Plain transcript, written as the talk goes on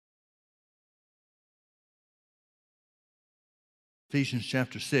Ephesians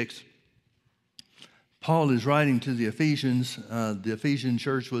chapter 6. Paul is writing to the Ephesians. The Ephesian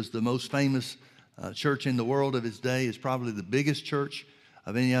church was the most famous church in the world of its day. It's probably the biggest church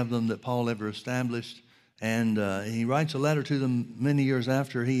of any of them that Paul ever established. And he writes a letter to them many years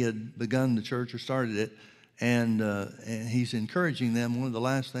after he had begun the church or started it. And he's encouraging them. One of the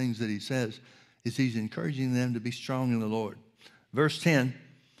last things that he says is he's encouraging them to be strong in the Lord. Verse 10,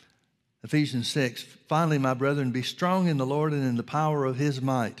 Ephesians 6, finally, my brethren, be strong in the Lord and in the power of his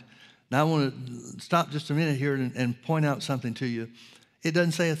might. Now, I want to stop just a minute here and point out something to you. It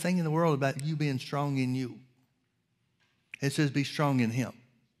doesn't say a thing in the world about you being strong in you. It says be strong in him.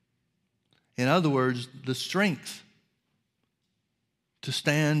 In other words, the strength to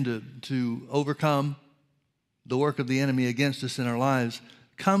stand, to overcome the work of the enemy against us in our lives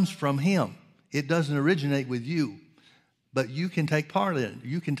comes from him. It doesn't originate with you, but you can take part in it.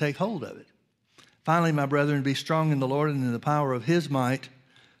 You can take hold of it. Finally, my brethren, be strong in the Lord and in the power of his might.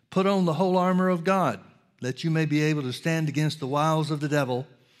 Put on the whole armor of God, that you may be able to stand against the wiles of the devil.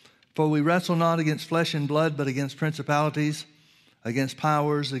 For we wrestle not against flesh and blood, but against principalities, against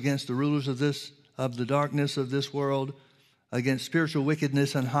powers, against the rulers of the darkness of this world, against spiritual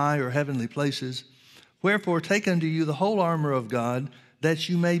wickedness in high or heavenly places. Wherefore take unto you the whole armor of God, that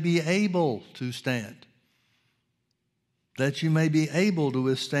you may be able to stand. That you may be able to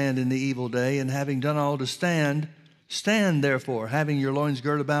withstand in the evil day, and having done all to stand, stand therefore, having your loins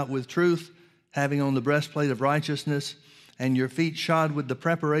girt about with truth, having on the breastplate of righteousness, and your feet shod with the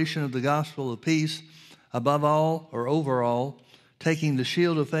preparation of the gospel of peace, above all, or over all, taking the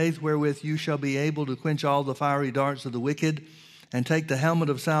shield of faith, wherewith you shall be able to quench all the fiery darts of the wicked, and take the helmet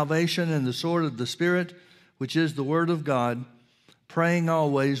of salvation and the sword of the Spirit, which is the word of God, praying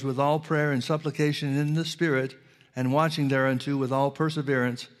always with all prayer and supplication in the Spirit, and watching thereunto with all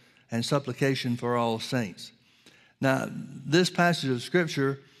perseverance and supplication for all saints. Now, this passage of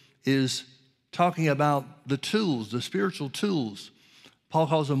Scripture is talking about the tools, the spiritual tools. Paul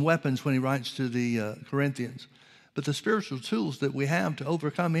calls them weapons when he writes to the Corinthians. But the spiritual tools that we have to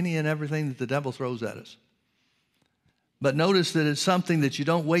overcome any and everything that the devil throws at us. But notice that it's something that you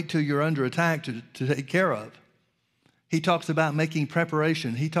don't wait till you're under attack to take care of. He talks about making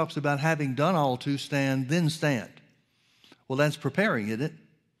preparation. He talks about having done all to stand, then stand. Well, that's preparing, isn't it?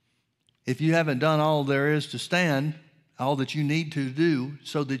 If you haven't done all there is to stand, all that you need to do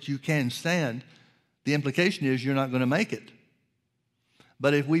so that you can stand, the implication is you're not going to make it.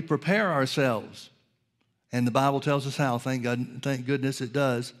 But if we prepare ourselves, and the Bible tells us how, thank goodness it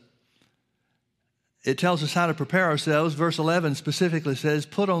does, it tells us how to prepare ourselves. Verse 11 specifically says,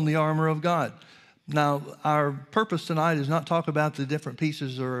 put on the armor of God. Now, our purpose tonight is not talk about the different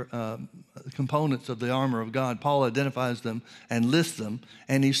pieces or components of the armor of God. Paul identifies them and lists them,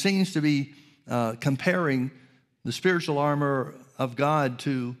 and he seems to be comparing the spiritual armor of God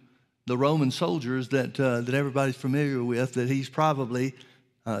to the Roman soldiers that everybody's familiar with, that he's probably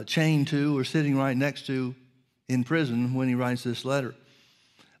chained to or sitting right next to in prison when he writes this letter.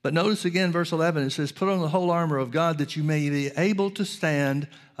 But notice again, verse 11, it says, put on the whole armor of God that you may be able to stand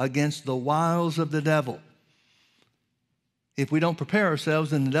against the wiles of the devil. If we don't prepare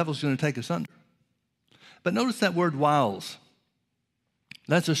ourselves, then the devil's going to take us under. But notice that word wiles.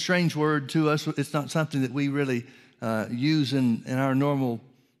 That's a strange word to us. It's not something that we really use in our normal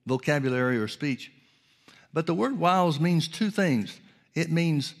vocabulary or speech. But the word wiles means two things. It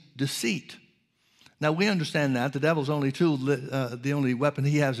means deceit. Now, we understand that. The devil's only tool, the only weapon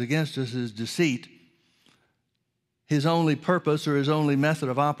he has against us is deceit. His only purpose or his only method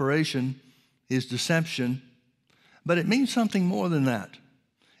of operation is deception. But it means something more than that.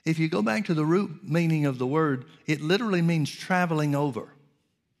 If you go back to the root meaning of the word, it literally means traveling over.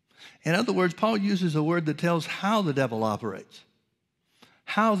 In other words, Paul uses a word that tells how the devil operates.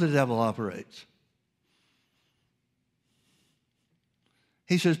 How the devil operates.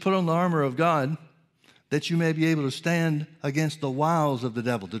 He says, put on the armor of God that you may be able to stand against the wiles of the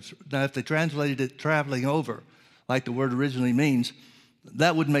devil. Now, if they translated it traveling over, like the word originally means,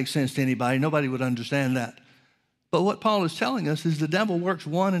 that wouldn't make sense to anybody. Nobody would understand that. But what Paul is telling us is the devil works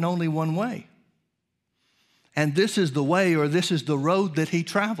one and only one way. And this is the way, or this is the road that he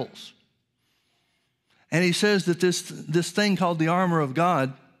travels. And he says that this thing called the armor of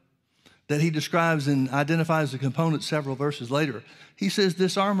God, that he describes and identifies the components several verses later, he says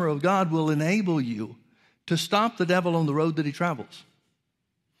this armor of God will enable you to stop the devil on the road that he travels.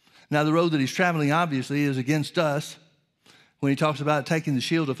 Now, the road that he's traveling, obviously, is against us. When he talks about taking the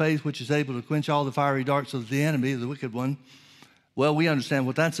shield of faith, which is able to quench all the fiery darts of the enemy, the wicked one, well, we understand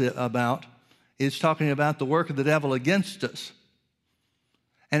what that's about. It's talking about the work of the devil against us.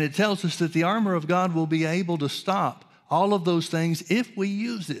 And it tells us that the armor of God will be able to stop All of those things, if we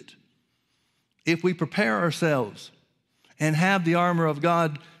use it, if we prepare ourselves and have the armor of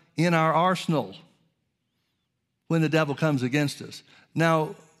God in our arsenal when the devil comes against us.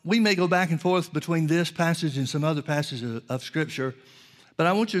 Now, we may go back and forth between this passage and some other passages of Scripture, but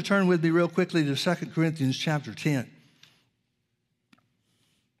I want you to turn with me real quickly to 2 Corinthians chapter 10.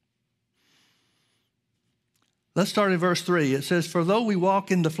 Let's start in verse 3. It says, "For though we walk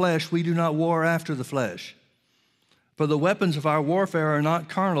in the flesh, we do not war after the flesh. For the weapons of our warfare are not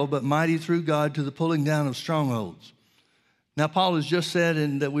carnal, but mighty through God to the pulling down of strongholds." Now, Paul has just said,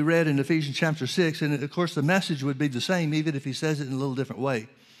 and that we read in Ephesians chapter 6, and of course the message would be the same, even if he says it in a little different way.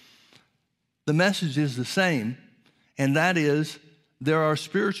 The message is the same, and that is there are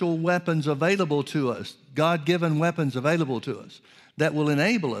spiritual weapons available to us, God-given weapons available to us, that will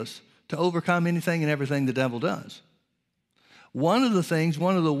enable us to overcome anything and everything the devil does. One of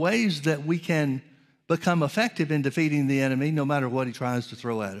the ways that we can become effective in defeating the enemy, no matter what he tries to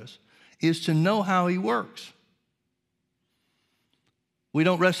throw at us, is to know how he works. We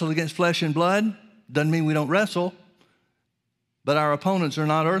don't wrestle against flesh and blood. Doesn't mean we don't wrestle, but our opponents are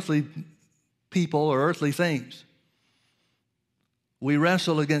not earthly people or earthly things. We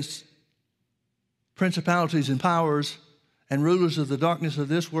wrestle against principalities and powers and rulers of the darkness of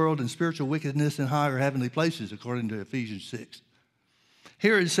this world and spiritual wickedness in higher heavenly places, according to Ephesians 6.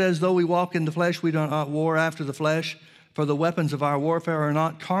 Here it says, "Though we walk in the flesh, we do not war after the flesh, for the weapons of our warfare are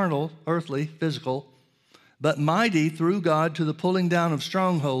not carnal," earthly, physical, "but mighty through God to the pulling down of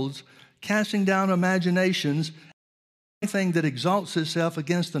strongholds, casting down imaginations, anything that exalts itself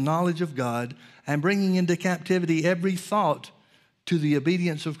against the knowledge of God, and bringing into captivity every thought to the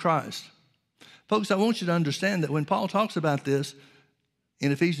obedience of Christ." Folks, I want you to understand that when Paul talks about this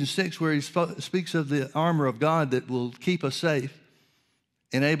in Ephesians 6, where he speaks of the armor of God that will keep us safe,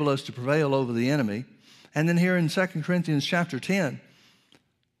 enable us to prevail over the enemy, and then here in 2 Corinthians chapter 10,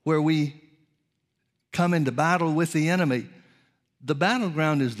 where we come into battle with the enemy, the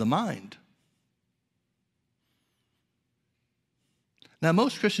battleground is the mind. Now,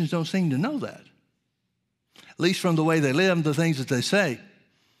 most Christians don't seem to know that. At least from the way they live, the things that they say,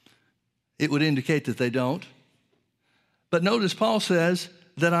 it would indicate that they don't. But notice Paul says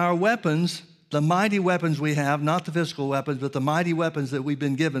that our weapons, the mighty weapons we have, not the physical weapons, but the mighty weapons that we've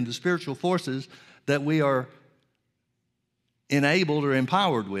been given, the spiritual forces that we are enabled or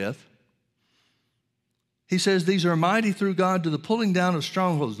empowered with, he says these are mighty through God to the pulling down of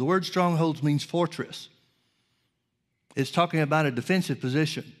strongholds. The word strongholds means fortress. It's talking about a defensive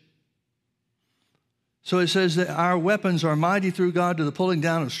position. So it says that our weapons are mighty through God to the pulling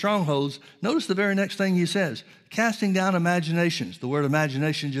down of strongholds. Notice the very next thing he says, casting down imaginations. The word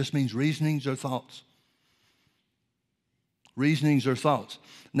imagination just means reasonings or thoughts. Reasonings or thoughts.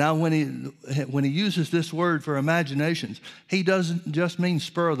 Now, when he uses this word for imaginations, he doesn't just mean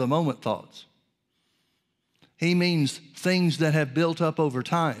spur-of-the-moment thoughts. He means things that have built up over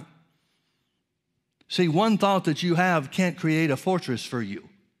time. See, one thought that you have can't create a fortress for you.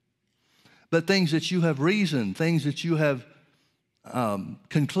 But things that you have reasoned, things that you have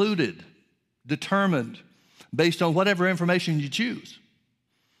concluded, determined, based on whatever information you choose.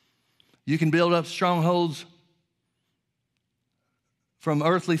 You can build up strongholds from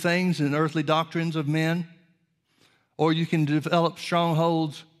earthly things and earthly doctrines of men, or you can develop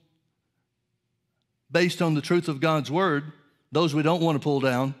strongholds based on the truth of God's word. Those we don't want to pull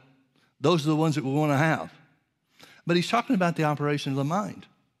down. Those are the ones that we want to have. But he's talking about the operation of the mind.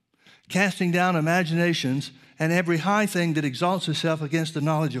 Casting down imaginations and every high thing that exalts itself against the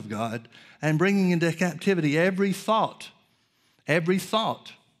knowledge of God, and bringing into captivity every thought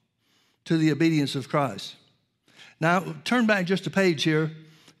to the obedience of Christ. Now, turn back just a page here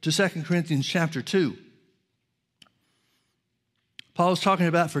to 2 Corinthians chapter 2. Paul's talking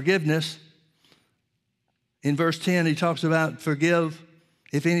about forgiveness. In verse 10, he talks about forgive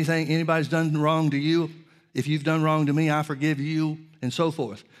if anybody's done wrong to you. If you've done wrong to me, I forgive you, and so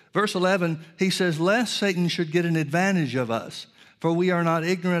forth. Verse 11, he says, lest Satan should get an advantage of us, for we are not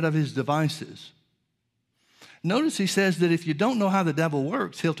ignorant of his devices. Notice he says that if you don't know how the devil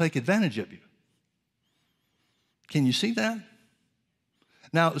works, he'll take advantage of you. Can you see that?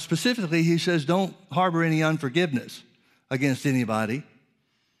 Now, specifically, he says don't harbor any unforgiveness against anybody.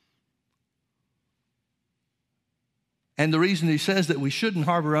 And the reason he says that we shouldn't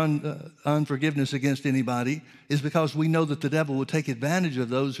harbor unforgiveness against anybody is because we know that the devil will take advantage of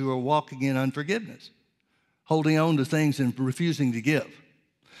those who are walking in unforgiveness, holding on to things and refusing to give.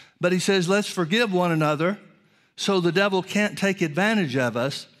 But he says, let's forgive one another so the devil can't take advantage of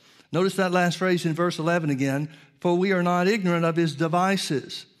us. Notice that last phrase in verse 11 again, for we are not ignorant of his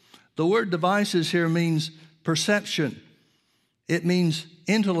devices. The word devices here means perception. It means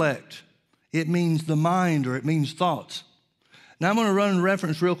intellect. It means the mind, or it means thoughts. Now I'm going to run a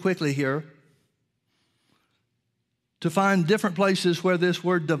reference real quickly here to find different places where this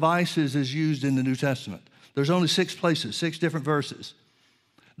word devices is used in the New Testament. There's only 6 places, 6 different verses.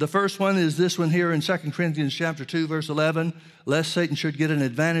 The first one is this one here in 2 Corinthians chapter 2, verse 11, lest Satan should get an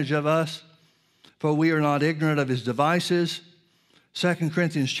advantage of us, for we are not ignorant of his devices. 2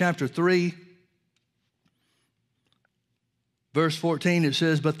 Corinthians chapter 3, verse 14, it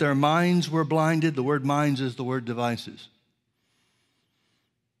says, but their minds were blinded. The word minds is the word devices.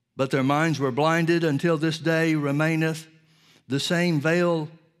 But their minds were blinded until this day remaineth the same veil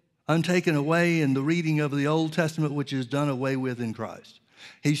untaken away in the reading of the Old Testament, which is done away with in Christ.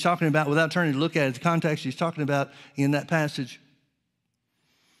 He's talking about, without turning to look at it, the context he's talking about in that passage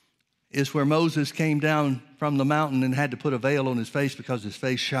is where Moses came down from the mountain and had to put a veil on his face because his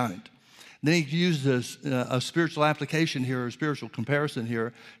face shined. Then he used a spiritual application here, a spiritual comparison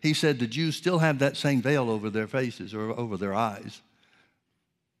here. He said the Jews still have that same veil over their faces or over their eyes.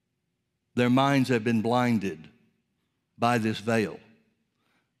 Their minds have been blinded by this veil.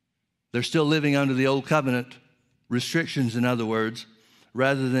 They're still living under the old covenant restrictions, in other words,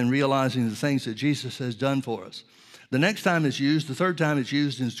 rather than realizing the things that Jesus has done for us. The next time it's used, the third time it's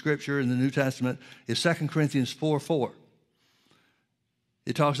used in Scripture in the New Testament, is 2 Corinthians 4:4.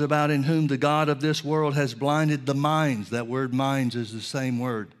 It talks about in whom the God of this world has blinded the minds. That word minds is the same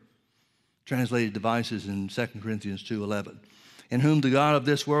word, translated devices in 2 Corinthians 2:11. In whom the God of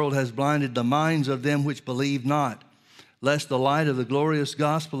this world has blinded the minds of them which believe not, lest the light of the glorious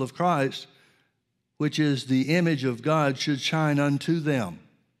gospel of Christ, which is the image of God, should shine unto them.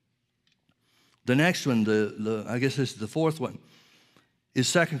 The next one, I guess this is the fourth one,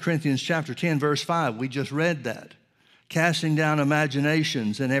 is 2 Corinthians chapter 10, verse 5. We just read that. Casting down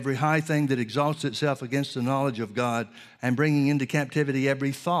imaginations and every high thing that exalts itself against the knowledge of God, and bringing into captivity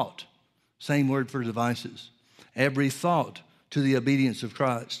every thought, same word for devices, every thought to the obedience of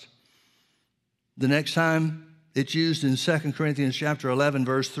Christ. The next time it's used in 2 Corinthians chapter 11,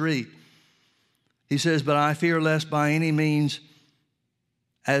 verse 3. He says, but I fear lest by any means,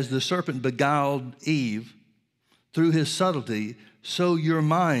 as the serpent beguiled Eve through his subtlety, so your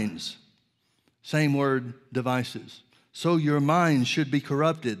minds, same word, devices, so your minds should be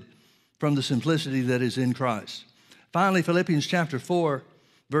corrupted from the simplicity that is in Christ. Finally, Philippians chapter 4,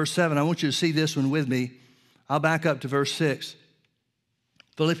 verse 7. I want you to see this one with me. I'll back up to verse 6.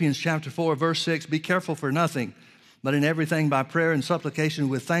 Philippians chapter 4, verse 6, be careful for nothing, but in everything by prayer and supplication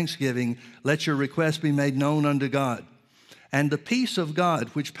with thanksgiving, let your requests be made known unto God. And the peace of God,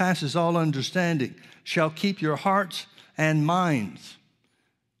 which passes all understanding, shall keep your hearts and minds.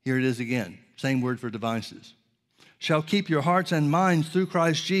 Here it is again, same word for devices. Shall keep your hearts and minds through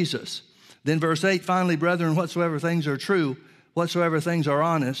Christ Jesus. Then verse 8, finally, brethren, whatsoever things are true, whatsoever things are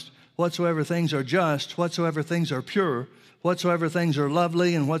honest, whatsoever things are just, whatsoever things are pure, whatsoever things are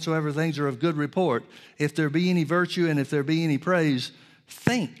lovely, and whatsoever things are of good report, if there be any virtue and if there be any praise,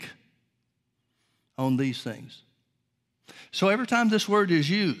 think on these things. So every time this word is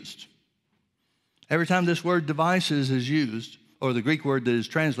used, every time this word devices is used, or the Greek word that is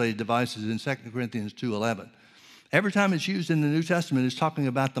translated devices in 2 Corinthians 2:11, every time it's used in the New Testament, it's talking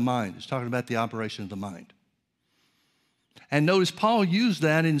about the mind. It's talking about the operation of the mind. And notice Paul used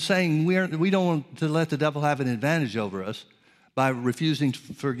that in saying we don't want to let the devil have an advantage over us by refusing to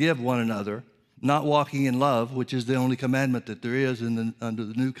forgive one another, not walking in love, which is the only commandment that there is under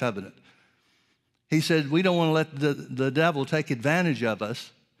the new covenant. He said we don't want to let the devil take advantage of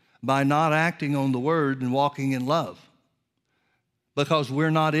us by not acting on the word and walking in love, because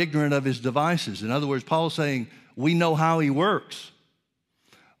we're not ignorant of his devices. In other words, Paul's saying we know how he works.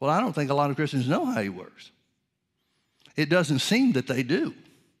 Well, I don't think a lot of Christians know how he works. It doesn't seem that they do.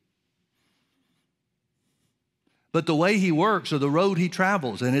 But the way he works, or the road he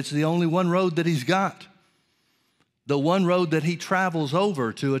travels, and it's the only one road that he's got, the one road that he travels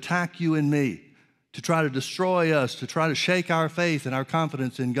over to attack you and me, to try to destroy us, to try to shake our faith and our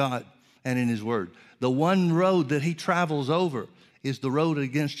confidence in God and in his word. The one road that he travels over is the road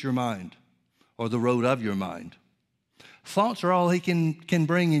against your mind, or the road of your mind. Thoughts are all he can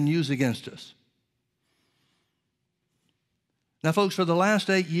bring and use against us. Now, folks, for the last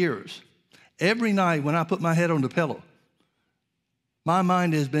 8 years, every night when I put my head on the pillow, my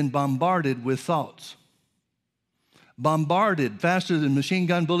mind has been bombarded with thoughts. Bombarded faster than machine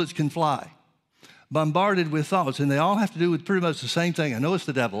gun bullets can fly. Bombarded with thoughts, and they all have to do with pretty much the same thing. I know it's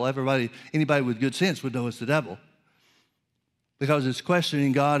the devil. Anybody with good sense would know it's the devil, because it's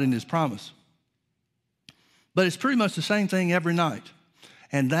questioning God and his promise. But it's pretty much the same thing every night,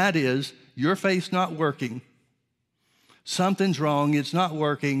 and that is your faith's not working. Something's wrong. It's not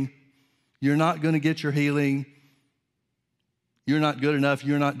working. You're not going to get your healing. You're not good enough.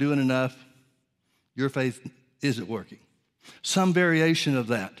 You're not doing enough. Your faith isn't working. Some variation of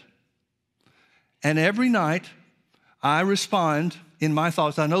that. And every night I respond in my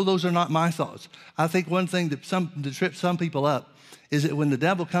thoughts. I know those are not my thoughts. I think one thing that trips some people up is that when the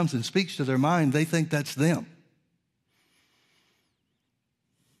devil comes and speaks to their mind, they think that's them.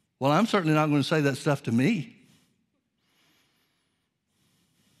 Well, I'm certainly not going to say that stuff to me.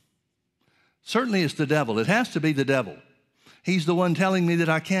 Certainly it's the devil. It has to be the devil. He's the one telling me that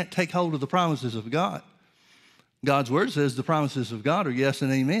I can't take hold of the promises of God. God's word says the promises of God are yes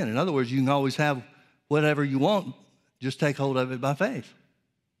and amen. In other words, you can always have whatever you want. Just take hold of it by faith.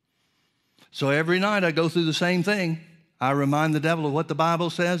 So every night I go through the same thing. I remind the devil of what the Bible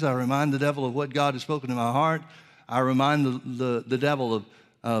says. I remind the devil of what God has spoken to my heart. I remind the devil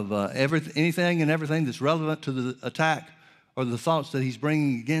of anything and everything that's relevant to the attack or the thoughts that he's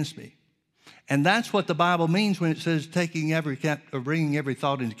bringing against me. And that's what the Bible means when it says bringing every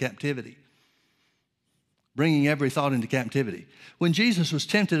thought into captivity. Bringing every thought into captivity. When Jesus was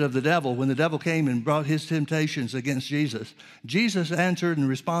tempted of the devil, when the devil came and brought his temptations against Jesus, Jesus answered and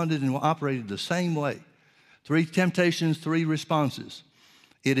responded and operated the same way. 3 temptations, 3 responses.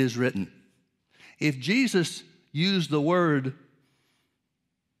 It is written. If Jesus used the word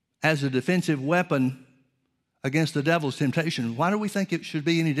as a defensive weapon against the devil's temptation, why do we think it should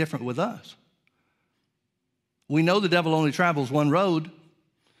be any different with us? We know the devil only travels one road.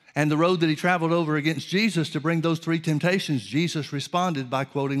 And the road that he traveled over against Jesus to bring those 3 temptations, Jesus responded by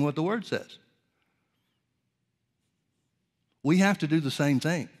quoting what the word says. We have to do the same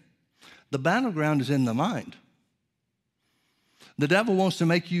thing. The battleground is in the mind. The devil wants to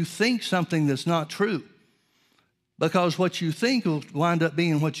make you think something that's not true, because what you think will wind up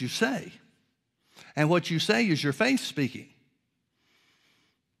being what you say. And what you say is your faith speaking.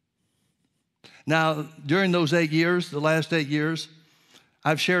 Now, during those 8 years, the last 8 years,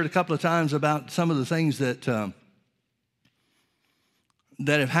 I've shared a couple of times about some of the things that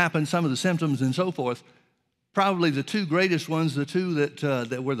have happened, some of the symptoms and so forth. Probably the 2 greatest ones, the 2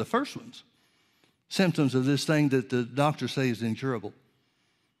 that were the first ones, symptoms of this thing that the doctors say is incurable,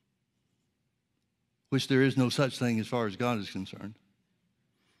 which there is no such thing as far as God is concerned.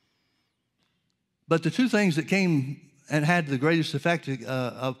 But the 2 things that came and had the greatest effect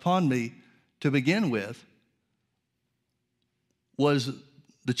upon me to begin with was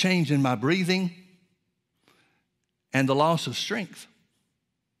the change in my breathing and the loss of strength.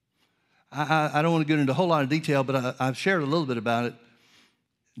 I don't want to get into a whole lot of detail, but I've shared a little bit about it.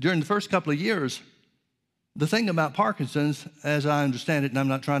 During the first couple of years, the thing about Parkinson's, as I understand it, and I'm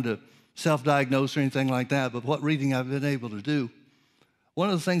not trying to self-diagnose or anything like that, but what reading I've been able to do, one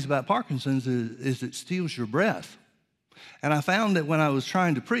of the things about Parkinson's is it steals your breath. And I found that when I was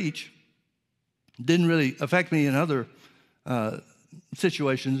trying to preach, it didn't really affect me in other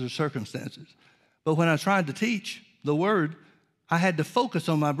situations or circumstances. But when I tried to teach the word, I had to focus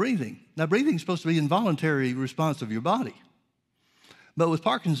on my breathing. Now, breathing is supposed to be an involuntary response of your body. But with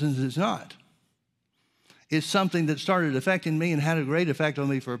Parkinson's, it's not. It's something that started affecting me and had a great effect on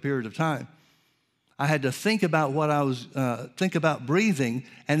me for a period of time. I had to think about think about breathing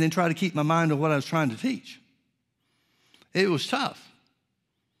and then try to keep my mind on what I was trying to teach. It was tough.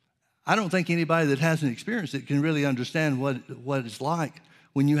 I don't think anybody that hasn't experienced it can really understand what it's like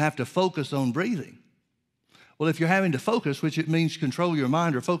when you have to focus on breathing. Well, if you're having to focus, which it means control your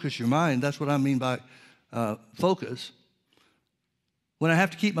mind or focus your mind, that's what I mean by focus. When I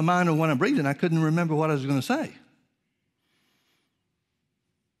have to keep my mind on what I'm breathing, I couldn't remember what I was going to say.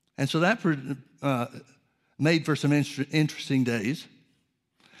 And so that made for some interesting days.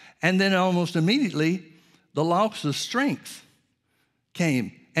 And then almost immediately, the loss of strength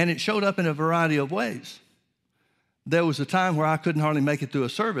came. And it showed up in a variety of ways. There was a time where I couldn't hardly make it through a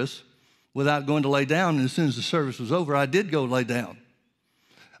service without going to lay down, and as soon as the service was over, I did go lay down.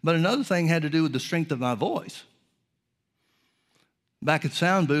 But another thing had to do with the strength of my voice. Back at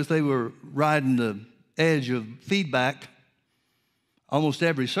Sound Booth, they were riding the edge of feedback almost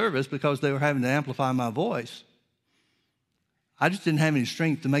every service because they were having to amplify my voice. I just didn't have any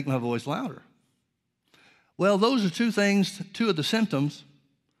strength to make my voice louder. Well, those are 2 things, 2 of the symptoms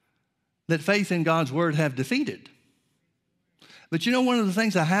that faith in God's word have defeated. But you know one of the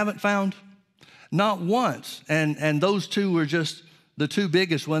things I haven't found? Not once, and those 2 were just the 2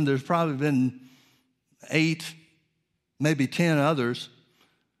 biggest ones. There's probably been 8, maybe 10 others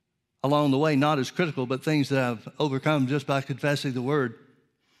along the way, not as critical, but things that I've overcome just by confessing the word.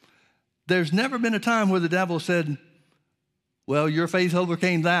 There's never been a time where the devil said, well, your faith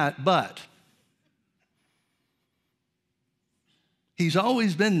overcame that, but. He's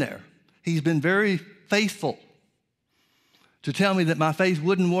always been there. He's been very faithful to tell me that my faith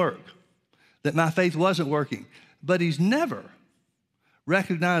wouldn't work, that my faith wasn't working. But he's never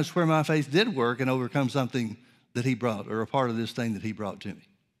recognized where my faith did work and overcome something that he brought, or a part of this thing that he brought to me.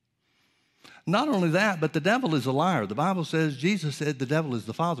 Not only that, but the devil is a liar. The Bible says, Jesus said the devil is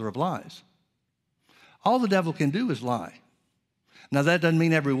the father of lies. All the devil can do is lie. Now, that doesn't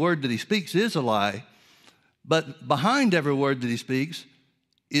mean every word that he speaks is a lie, but behind every word that he speaks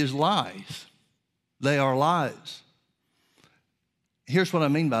is lies. They are lies. Here's what I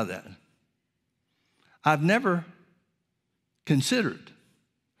mean by that. I've never considered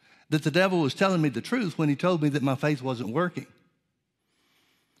that the devil was telling me the truth when he told me that my faith wasn't working.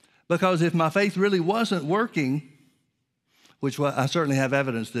 Because if my faith really wasn't working, which I certainly have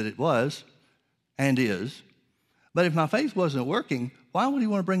evidence that it was and is, but if my faith wasn't working, why would he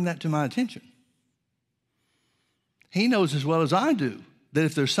want to bring that to my attention? He knows as well as I do that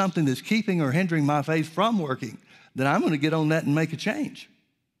if there's something that's keeping or hindering my faith from working, then I'm going to get on that and make a change.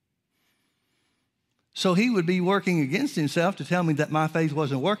 So he would be working against himself to tell me that my faith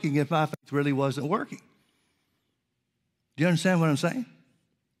wasn't working if my faith really wasn't working. Do you understand what I'm saying?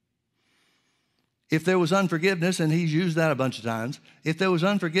 If there was unforgiveness, and he's used that a bunch of times, if there was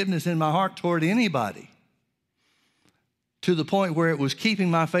unforgiveness in my heart toward anybody to the point where it was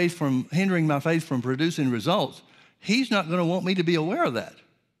keeping my faith from, hindering my faith from producing results, he's not going to want me to be aware of that.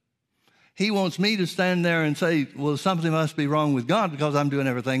 He wants me to stand there and say, well, something must be wrong with God because I'm doing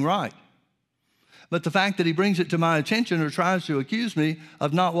everything right. But the fact that he brings it to my attention or tries to accuse me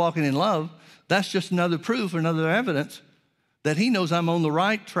of not walking in love, that's just another proof, another evidence that he knows I'm on the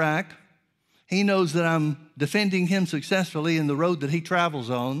right track. He knows that I'm defending him successfully in the road that he travels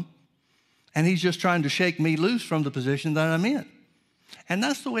on, and he's just trying to shake me loose from the position that I'm in. And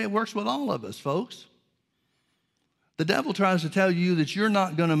that's the way it works with all of us, folks. The devil tries to tell you that you're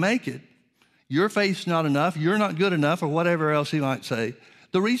not going to make it. Your faith's not enough. You're not good enough, or whatever else he might say.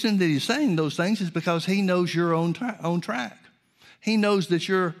 The reason that he's saying those things is because he knows you're on track. He knows that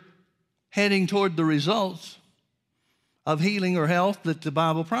you're heading toward the results of healing or health that the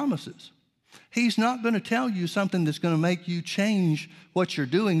Bible promises. He's not going to tell you something that's going to make you change what you're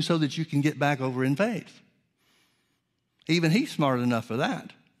doing so that you can get back over in faith. Even he's smart enough for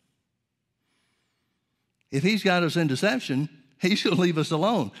that. If he's got us in deception, he's going to leave us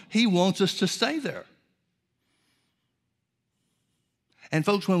alone. He wants us to stay there. And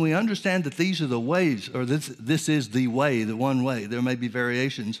folks, when we understand that these are the ways, or this is the way, the one way, there may be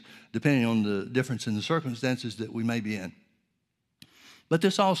variations depending on the difference in the circumstances that we may be in. But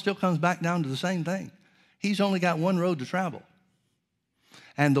this all still comes back down to the same thing. He's only got one road to travel.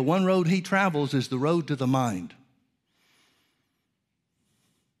 And the one road he travels is the road to the mind.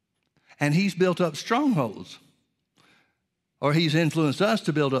 And he's built up strongholds, or he's influenced us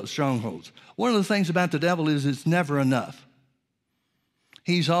to build up strongholds. One of the things about the devil is it's never enough.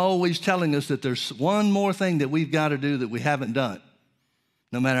 He's always telling us that there's one more thing that we've got to do that we haven't done,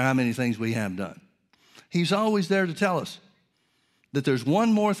 no matter how many things we have done. He's always there to tell us that there's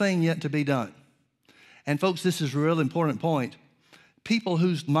one more thing yet to be done. And folks, this is a real important point. People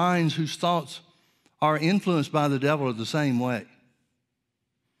whose minds, whose thoughts are influenced by the devil are the same way.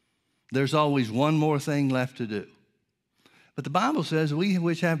 There's always one more thing left to do. But the Bible says, we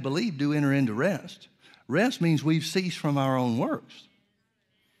which have believed do enter into rest. Rest means we've ceased from our own works.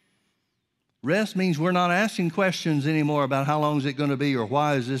 Rest means we're not asking questions anymore about how long is it going to be or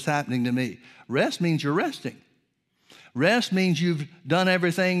why is this happening to me. Rest means you're resting. Rest means you've done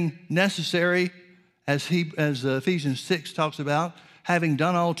everything necessary, as Ephesians 6 talks about, having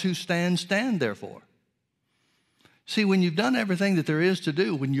done all to stand, stand therefore. See, when you've done everything that there is to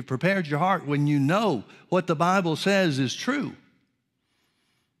do, when you've prepared your heart, when you know what the Bible says is true.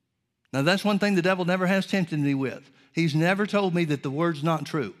 Now, that's one thing the devil never has tempted me with. He's never told me that the word's not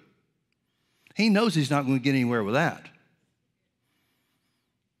true. He knows he's not going to get anywhere with that.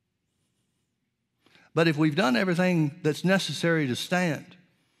 But if we've done everything that's necessary to stand,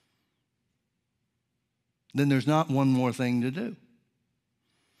 then there's not one more thing to do.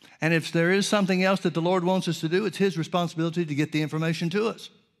 And if there is something else that the Lord wants us to do, it's his responsibility to get the information to us,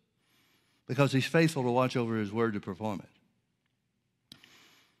 because he's faithful to watch over his word to perform it.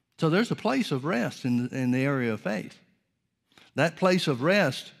 So there's a place of rest in the area of faith. That place of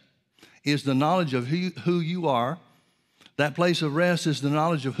rest is the knowledge of who you are. That place of rest is the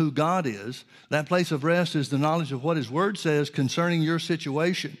knowledge of who God is. That place of rest is the knowledge of what his word says concerning your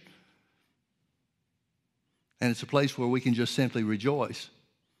situation. And it's a place where we can just simply rejoice,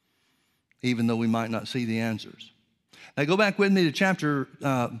 even though we might not see the answers. Now go back with me to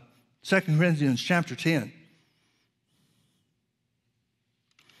 2 Corinthians chapter 10.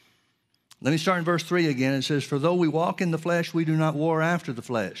 Let me start in verse 3 again. It says, "For though we walk in the flesh, we do not war after the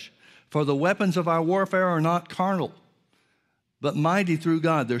flesh. For the weapons of our warfare are not carnal, but mighty through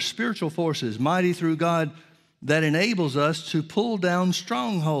God." They're spiritual forces, mighty through God, that enables us to pull down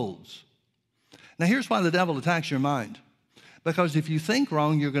strongholds. Now, here's why the devil attacks your mind. Because if you think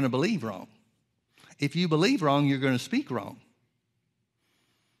wrong, you're going to believe wrong. If you believe wrong, you're going to speak wrong.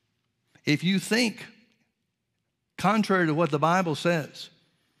 If you think contrary to what the Bible says,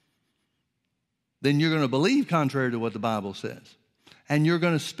 then you're going to believe contrary to what the Bible says. And you're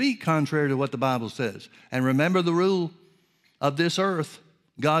going to speak contrary to what the Bible says. And remember the rule of this earth.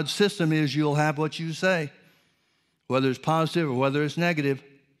 God's system is you'll have what you say, whether it's positive or whether it's negative.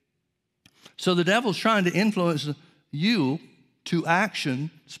 So the devil's trying to influence you to action,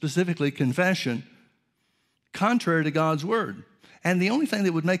 specifically confession, contrary to God's word. And the only thing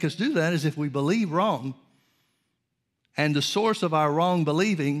that would make us do that is if we believe wrong. And the source of our wrong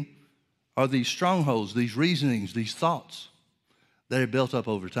believing are these strongholds, these reasonings, these thoughts that are built up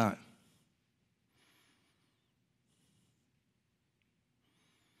over time.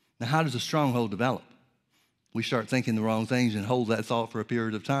 Now, how does a stronghold develop? We start thinking the wrong things and hold that thought for a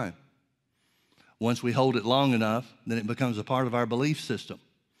period of time. Once we hold it long enough, then it becomes a part of our belief system.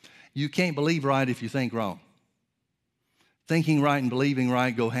 You can't believe right if you think wrong. Thinking right and believing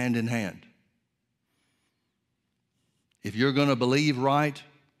right go hand in hand. If you're going to believe right,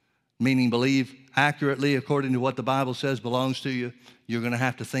 meaning believe accurately according to what the Bible says belongs to you, you're going to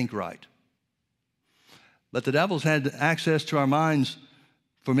have to think right. But the devil's had access to our minds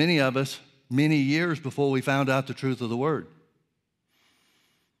for many of us many years before we found out the truth of the word.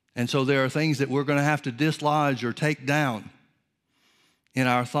 And so there are things that we're going to have to dislodge or take down in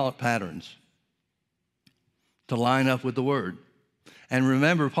our thought patterns to line up with the word. And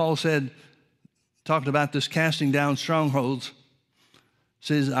remember, Paul said, talking about this casting down strongholds,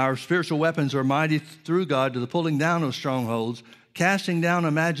 says our spiritual weapons are mighty through God to the pulling down of strongholds, casting down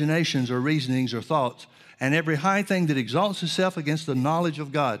imaginations or reasonings or thoughts, and every high thing that exalts itself against the knowledge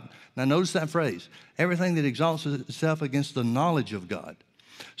of God. Now notice that phrase, everything that exalts itself against the knowledge of God.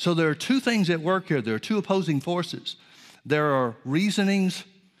 So there are two things at work here. There are two opposing forces. There are reasonings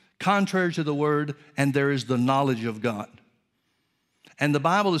contrary to the word, and there is the knowledge of God. And the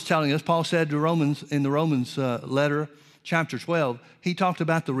Bible is telling us, Paul said to Romans, in the Romans letter, chapter 12, he talked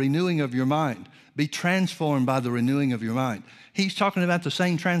about the renewing of your mind. Be transformed by the renewing of your mind. He's talking about the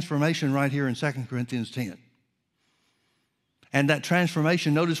same transformation right here in 2 Corinthians 10. And that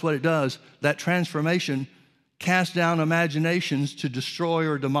transformation, notice what it does. That transformation casts down imaginations to destroy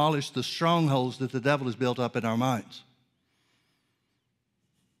or demolish the strongholds that the devil has built up in our minds.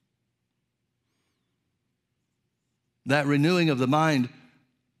 That renewing of the mind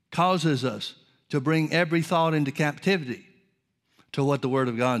causes us to bring every thought into captivity to what the Word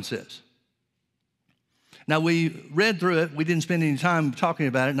of God says. Now, we read through it. We didn't spend any time talking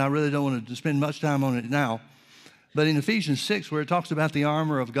about it, and I really don't want to spend much time on it now. But in Ephesians 6, where it talks about the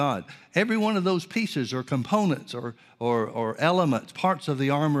armor of God, every one of those pieces or components or elements, parts of the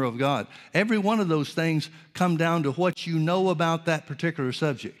armor of God, every one of those things come down to what you know about that particular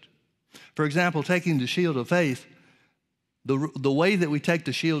subject. For example, taking the shield of faith, the way that we take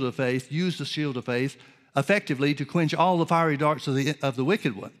the shield of faith, use the shield of faith effectively to quench all the fiery darts of the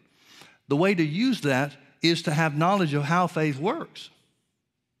wicked one. The way to use that is to have knowledge of how faith works.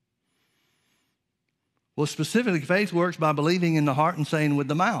 Well, specifically, faith works by believing in the heart and saying with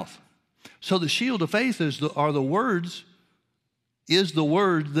the mouth. So the shield of faith is the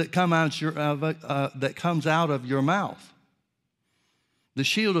word that comes out of your mouth. The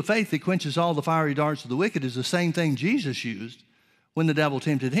shield of faith that quenches all the fiery darts of the wicked is the same thing Jesus used when the devil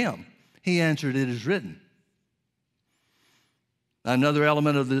tempted him. He answered, "It is written." Another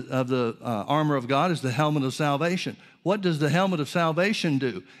element of the armor of God is the helmet of salvation. What does the helmet of salvation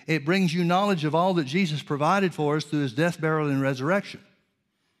do? It brings you knowledge of all that Jesus provided for us through his death, burial, and resurrection.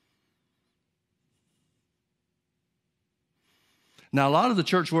 Now, a lot of the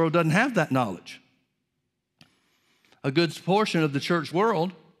church world doesn't have that knowledge. A good portion of the church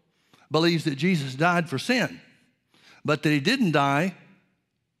world believes that Jesus died for sin, but that he didn't die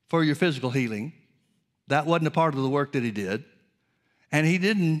for your physical healing. That wasn't a part of the work that he did. And he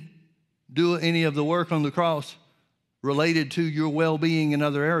didn't do any of the work on the cross related to your well-being in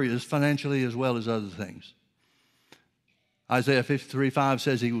other areas, financially as well as other things. Isaiah 53:5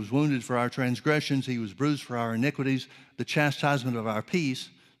 says he was wounded for our transgressions, he was bruised for our iniquities, the chastisement of our peace.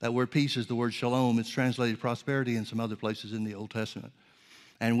 That word peace is the word shalom. It's translated prosperity in some other places in the Old Testament.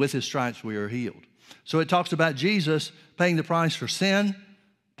 And with his stripes we are healed. So it talks about Jesus paying the price for sin,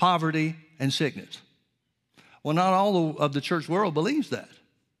 poverty, and sickness. Well, not all of the church world believes that.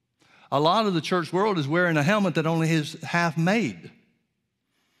 A lot of the church world is wearing a helmet that only is half made.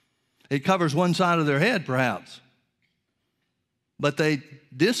 It covers one side of their head, perhaps. But they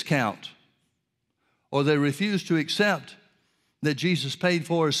discount or they refuse to accept that Jesus paid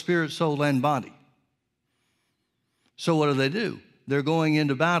for his spirit, soul, and body. So what do? They're going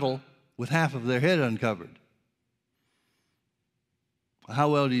into battle with half of their head uncovered. How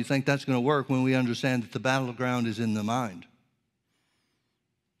well do you think that's going to work when we understand that the battleground is in the mind?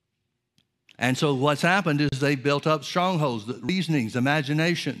 And so what's happened is they built up strongholds, the reasonings,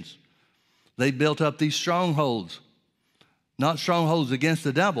 imaginations. They built up these strongholds. Not strongholds against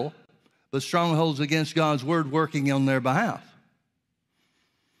the devil, but strongholds against God's word working on their behalf.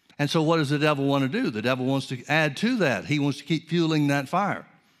 And so what does the devil want to do? The devil wants to add to that. He wants to keep fueling that fire.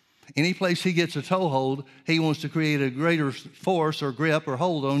 Any place he gets a toehold, he wants to create a greater force or grip or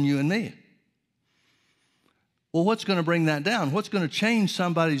hold on you and me. Well, what's going to bring that down? What's going to change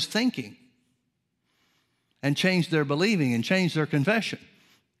somebody's thinking and change their believing and change their confession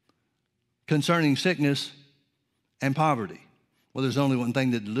concerning sickness and poverty? Well, there's only one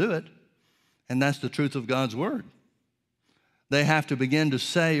thing that will do it, and that's the truth of God's word. They have to begin to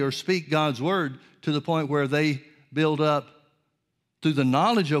say or speak God's word to the point where they build up, through the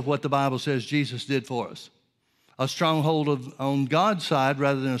knowledge of what the Bible says Jesus did for us, a stronghold on God's side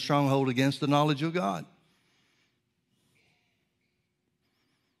rather than a stronghold against the knowledge of God.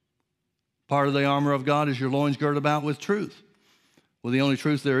 Part of the armor of God is your loins girded about with truth. Well, the only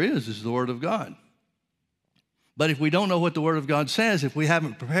truth there is the word of God. But if we don't know what the word of God says, if we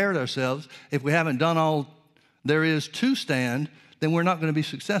haven't prepared ourselves, if we haven't done all there is to stand, then we're not going to be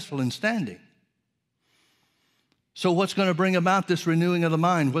successful in standing. So what's going to bring about this renewing of the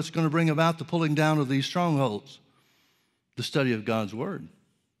mind? What's going to bring about the pulling down of these strongholds? The study of God's word.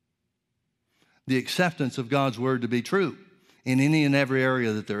 The acceptance of God's word to be true in any and every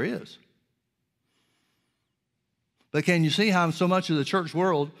area that there is. But can you see how so much of the church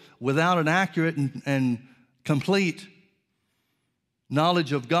world, without an accurate and complete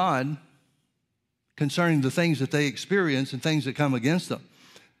knowledge of God concerning the things that they experience and things that come against them,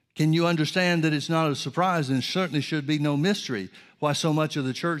 can you understand that it's not a surprise, and certainly should be no mystery, why so much of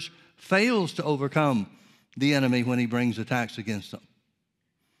the church fails to overcome the enemy when he brings attacks against them?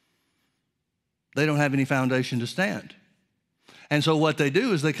 They don't have any foundation to stand. And so what they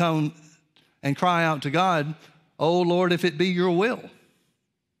do is they come and cry out to God, "Oh Lord, if it be your will,"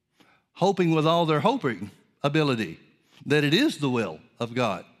 hoping with all their hoping ability that it is the will of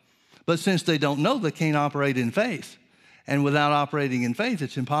God. But since they don't know, they can't operate in faith. And without operating in faith,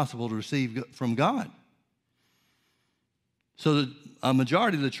 it's impossible to receive from God. So that a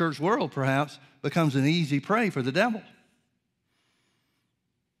majority of the church world, perhaps, becomes an easy prey for the devil.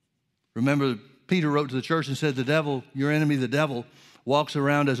 Remember, Peter wrote to the church and said, the devil, your enemy, the devil, walks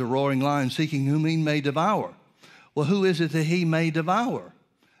around as a roaring lion, seeking whom he may devour. Well, who is it that he may devour?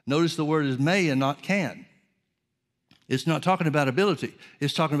 Notice the word is may and not can. It's not talking about ability.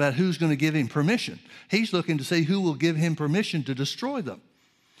 It's talking about who's going to give him permission. He's looking to see who will give him permission to destroy them.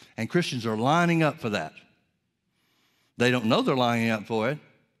 And Christians are lining up for that. They don't know they're lining up for it,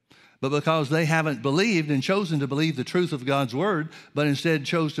 but because they haven't believed and chosen to believe the truth of God's word, but instead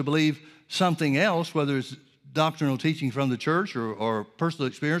chose to believe something else, whether it's doctrinal teaching from the church or personal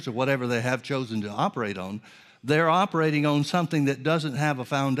experience or whatever they have chosen to operate on, they're operating on something that doesn't have a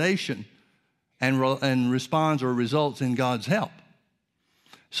foundation and responds or results in God's help.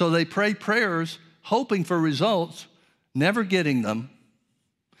 So they pray prayers hoping for results, never getting them,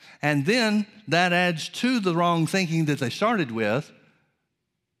 and then that adds to the wrong thinking that they started with,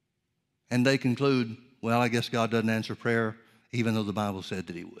 and they conclude, well, I guess God doesn't answer prayer, even though the Bible said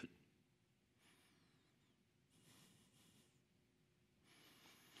that he would.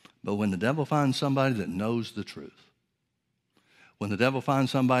 But when the devil finds somebody that knows the truth, when the devil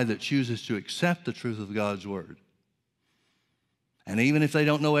finds somebody that chooses to accept the truth of God's word, and even if they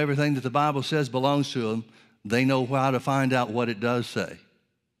don't know everything that the Bible says belongs to them, they know how to find out what it does say.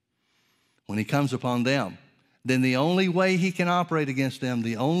 When he comes upon them, then the only way he can operate against them,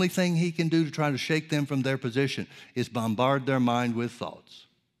 the only thing he can do to try to shake them from their position is bombard their mind with thoughts.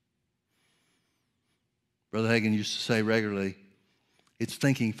 Brother Hagin used to say regularly, it's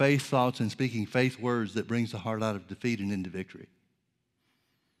thinking faith thoughts and speaking faith words that brings the heart out of defeat and into victory.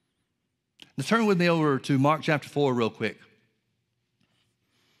 Now turn with me over to Mark chapter 4 real quick.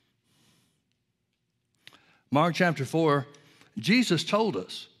 Mark chapter 4, Jesus told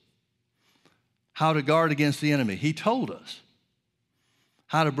us how to guard against the enemy. He told us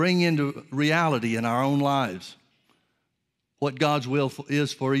how to bring into reality in our own lives what God's will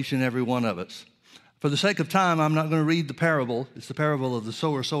is for each and every one of us. For the sake of time, I'm not going to read the parable. It's the parable of the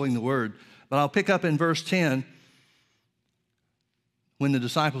sower sowing the word. But I'll pick up in verse 10 when the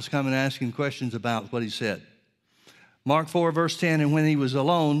disciples come and ask him questions about what he said. Mark 4, verse 10, and when he was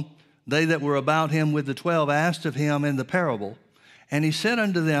alone, they that were about him with the 12 asked of him in the parable. And he said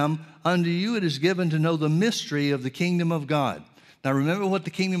unto them, unto you it is given to know the mystery of the kingdom of God. Now remember what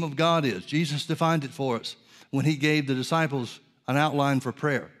the kingdom of God is. Jesus defined it for us when he gave the disciples an outline for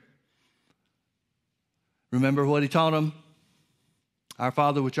prayer. Remember what he taught them? Our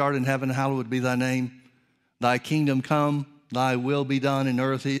Father which art in heaven, hallowed be thy name. Thy kingdom come, thy will be done in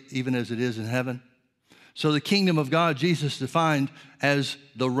earth even as it is in heaven. So the kingdom of God, Jesus defined as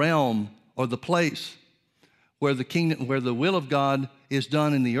the realm or the place where the will of God is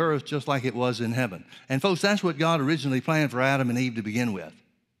done in the earth just like it was in heaven. And folks, that's what God originally planned for Adam and Eve to begin with.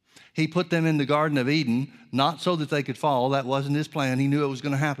 He put them in the Garden of Eden, not so that they could fall. That wasn't his plan. He knew it was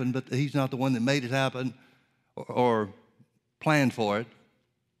going to happen, but he's not the one that made it happen or planned for it.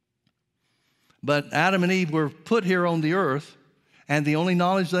 But Adam and Eve were put here on the earth, and the only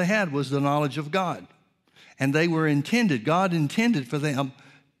knowledge they had was the knowledge of God. And they were intended, God intended for them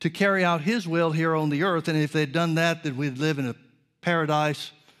to carry out his will here on the earth. And if they'd done that, then we'd live in a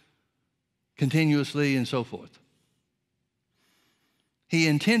paradise continuously and so forth. He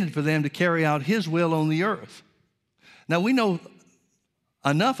intended for them to carry out his will on the earth. Now, we know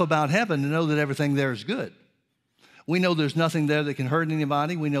enough about heaven to know that everything there is good. We know there's nothing there that can hurt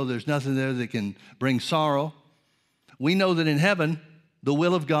anybody. We know there's nothing there that can bring sorrow. We know that in heaven, the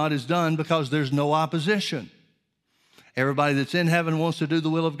will of God is done because there's no opposition. Everybody that's in heaven wants to do the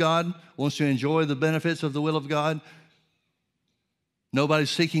will of God, wants to enjoy the benefits of the will of God. Nobody's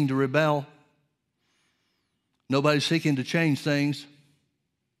seeking to rebel. Nobody's seeking to change things.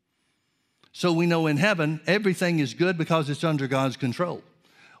 So we know in heaven, everything is good because it's under God's control.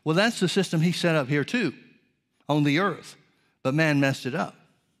 Well, that's the system he set up here too, on the earth. But man messed it up.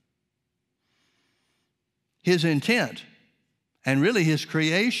 His intent, and really his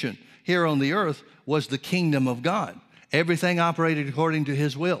creation here on the earth, was the kingdom of God. Everything operated according to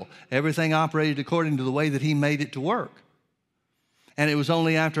his will. Everything operated according to the way that he made it to work. And it was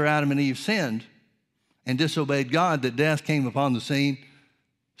only after Adam and Eve sinned and disobeyed God that death came upon the scene.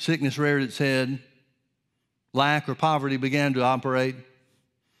 Sickness reared its head. Lack or poverty began to operate.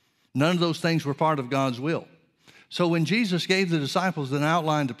 None of those things were part of God's will. So when Jesus gave the disciples an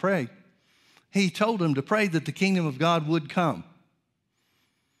outline to pray, he told them to pray that the kingdom of God would come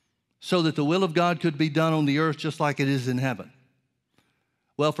so that the will of God could be done on the earth just like it is in heaven.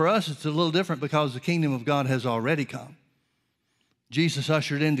 Well, for us, it's a little different because the kingdom of God has already come. Jesus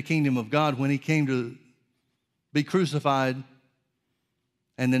ushered in the kingdom of God when he came to be crucified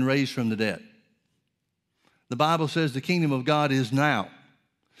and then raised from the dead. The Bible says the kingdom of God is now.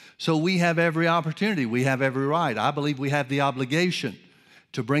 So we have every opportunity. We have every right. I believe we have the obligation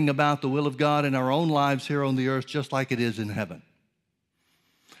to bring about the will of God in our own lives here on the earth just like it is in heaven.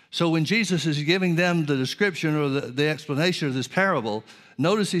 So when Jesus is giving them the description or the explanation of this parable,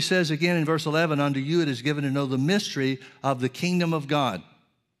 notice he says again in verse 11, unto you it is given to know the mystery of the kingdom of God.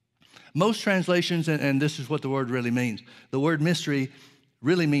 Most translations, and this is what the word really means, the word mystery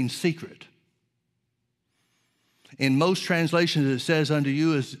really means secret. In most translations it says unto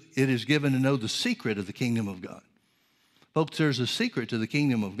you it is given to know the secret of the kingdom of God. Folks, there's a secret to the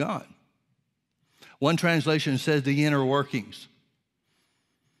kingdom of God. One translation says the inner workings.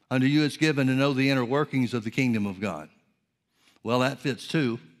 Unto you it's given to know the inner workings of the kingdom of God. Well, that fits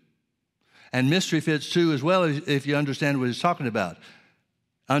too. And mystery fits too as well, if you understand what he's talking about.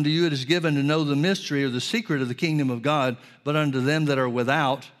 Unto you it is given to know the mystery or the secret of the kingdom of God, but unto them that are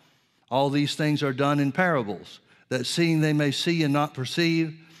without, all these things are done in parables, that seeing they may see and not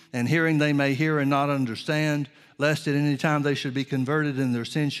perceive, and hearing they may hear and not understand, lest at any time they should be converted and their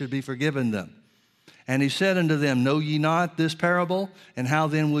sins should be forgiven them. And he said unto them, know ye not this parable? And how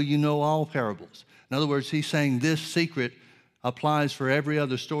then will you know all parables? In other words, he's saying this secret applies for every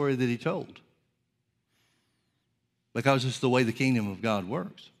other story that he told, because it's the way the kingdom of God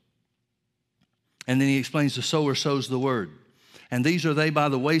works. And then he explains the sower sows the word. And these are they by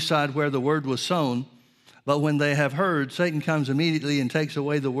the wayside where the word was sown. But when they have heard, Satan comes immediately and takes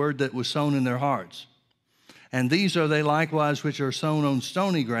away the word that was sown in their hearts. And these are they likewise which are sown on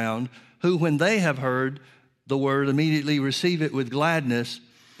stony ground, who when they have heard the word immediately receive it with gladness,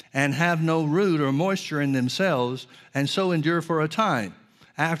 and have no root or moisture in themselves, and so endure for a time.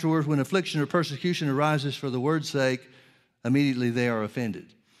 Afterward, when affliction or persecution arises for the word's sake, immediately they are offended.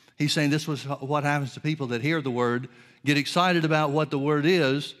 He's saying this was what happens to people that hear the word, get excited about what the word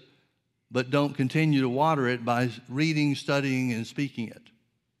is, but don't continue to water it by reading, studying, and speaking it.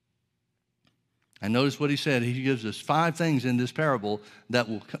 And notice what he said. He gives us 5 things in this parable that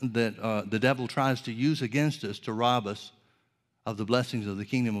the devil tries to use against us to rob us of the blessings of the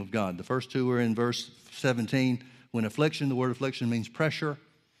kingdom of God. The first 2 are in verse 17. When affliction, the word affliction means pressure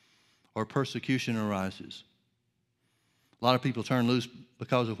or persecution arises. A lot of people turn loose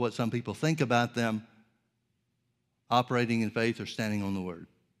because of what some people think about them operating in faith or standing on the word.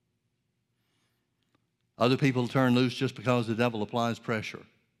 Other people turn loose just because the devil applies pressure.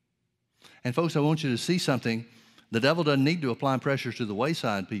 And folks, I want you to see something. The devil doesn't need to apply pressure to the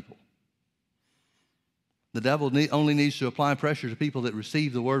wayside people. The devil only needs to apply pressure to people that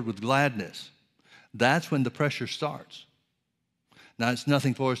receive the word with gladness. That's when the pressure starts. Now, it's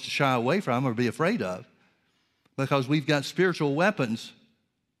nothing for us to shy away from or be afraid of, because we've got spiritual weapons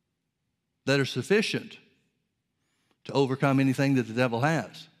that are sufficient to overcome anything that the devil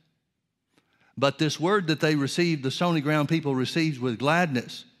has. But this word that they received, the stony ground people received with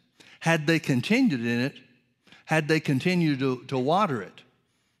gladness, had they continued in it, had they continued to water it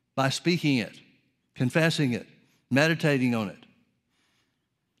by speaking it, confessing it, meditating on it,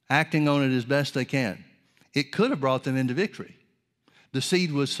 acting on it as best they can, it could have brought them into victory. The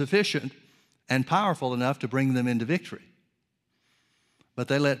seed was sufficient and powerful enough to bring them into victory. But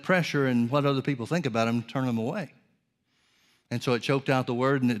they let pressure and what other people think about them turn them away. And so it choked out the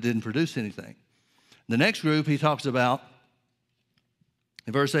word and it didn't produce anything. The next group he talks about,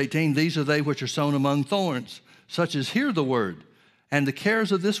 in verse 18, these are they which are sown among thorns, such as hear the word, and the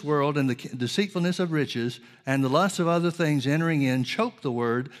cares of this world and the deceitfulness of riches and the lust of other things entering in choke the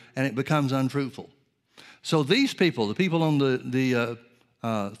word, and it becomes unfruitful. So these people, the people on the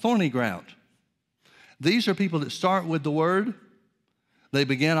thorny ground, these are people that start with the word. They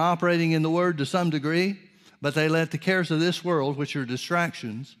begin operating in the word to some degree, but they let the cares of this world, which are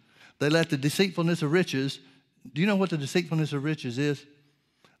distractions, they let the deceitfulness of riches. Do you know what the deceitfulness of riches is?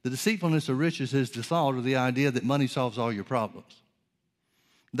 The deceitfulness of riches is the thought or the idea that money solves all your problems.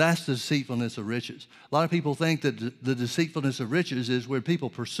 That's the deceitfulness of riches. A lot of people think that the deceitfulness of riches is where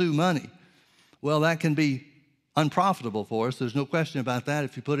people pursue money. Well, that can be unprofitable for us. There's no question about that.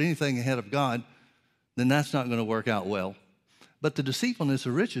 If you put anything ahead of God, then that's not going to work out well. But the deceitfulness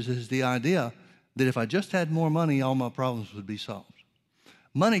of riches is the idea that if I just had more money, all my problems would be solved.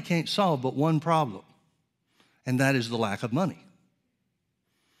 Money can't solve but one problem, and that is the lack of money.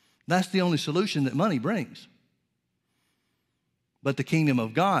 That's the only solution that money brings. But the kingdom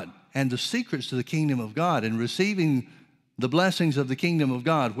of God and the secrets to the kingdom of God and receiving the blessings of the kingdom of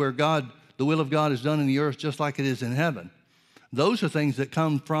God, where God, the will of God is done in the earth just like it is in heaven, those are things that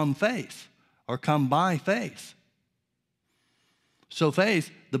come from faith or come by faith. So faith,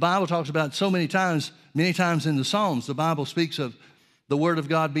 the Bible talks about so many times in the Psalms, the Bible speaks of the word of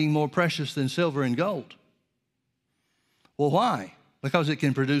God being more precious than silver and gold. Well, why? Because it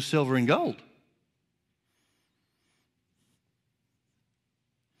can produce silver and gold.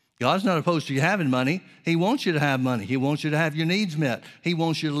 God's not opposed to you having money. He wants you to have money. He wants you to have your needs met. He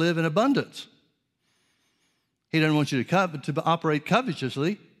wants you to live in abundance. He doesn't want you to operate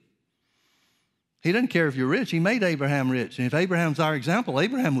covetously. He doesn't care if you're rich. He made Abraham rich. And if Abraham's our example,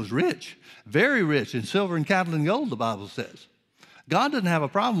 Abraham was rich, very rich in silver and cattle and gold, the Bible says. God doesn't have a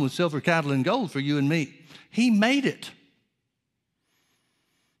problem with silver, cattle, and gold for you and me. He made it.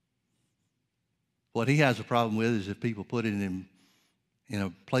 What he has a problem with is if people put it in a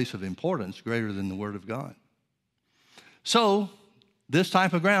place of importance greater than the word of God. So this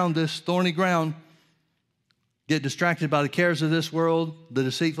type of ground, this thorny ground, get distracted by the cares of this world, the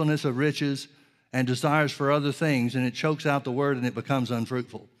deceitfulness of riches, and desires for other things, and it chokes out the word and it becomes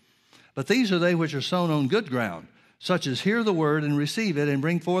unfruitful. But these are they which are sown on good ground, such as hear the word and receive it and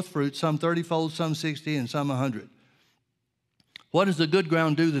bring forth fruit, some 30-fold, some 60, and some 100. What does the good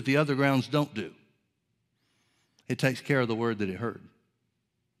ground do that the other grounds don't do? It takes care of the word that it heard.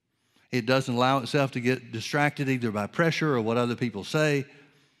 It doesn't allow itself to get distracted either by pressure or what other people say.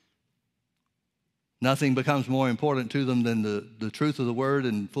 Nothing becomes more important to them than the truth of the word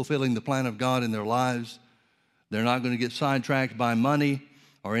and fulfilling the plan of God in their lives. They're not going to get sidetracked by money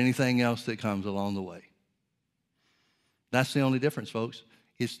or anything else that comes along the way. That's the only difference, folks.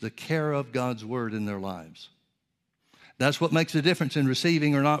 It's the care of God's word in their lives. That's what makes a difference in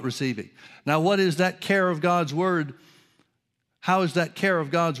receiving or not receiving. Now, what is that care of God's word? How is that care of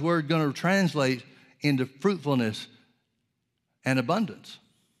God's word going to translate into fruitfulness and abundance?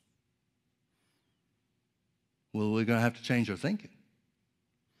 Well, we're going to have to change our thinking.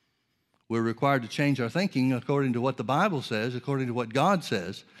 We're required to change our thinking according to what the Bible says, according to what God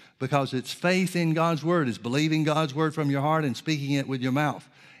says, because it's faith in God's word. It's believing God's word from your heart and speaking it with your mouth.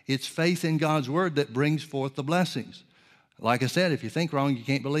 It's faith in God's word that brings forth the blessings. Like I said, if you think wrong, you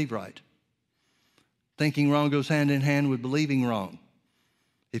can't believe right. Thinking wrong goes hand in hand with believing wrong.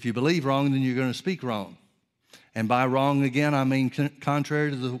 If you believe wrong, then you're going to speak wrong. And by wrong, again, I mean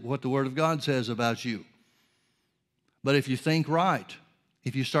contrary to what the Word of God says about you. But if you think right,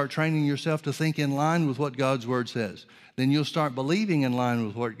 if you start training yourself to think in line with what God's Word says, then you'll start believing in line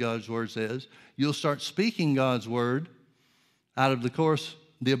with what God's Word says. You'll start speaking God's Word out of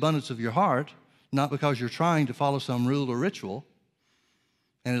the abundance of your heart, not because you're trying to follow some rule or ritual,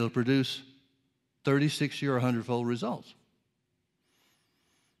 and it'll produce 30, 60, or 100-fold results.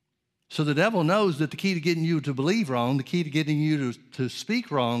 So the devil knows that the key to getting you to believe wrong, the key to getting you to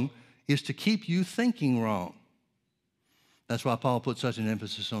speak wrong, is to keep you thinking wrong. That's why Paul put such an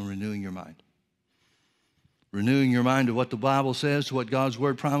emphasis on renewing your mind. Renewing your mind to what the Bible says, to what God's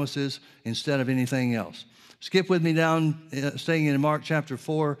Word promises, instead of anything else. Skip with me down, staying in Mark chapter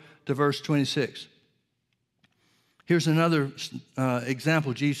 4 to verse 26. Here's another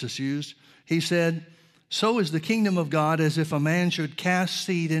example Jesus used. He said, "So is the kingdom of God as if a man should cast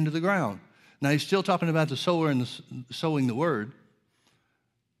seed into the ground." Now, he's still talking about the sower and sowing the word.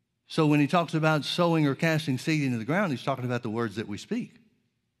 So when he talks about sowing or casting seed into the ground, he's talking about the words that we speak.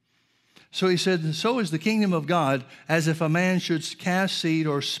 So he said, "So is the kingdom of God as if a man should cast seed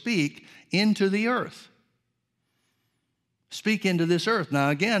or speak into the earth." Speak into this earth.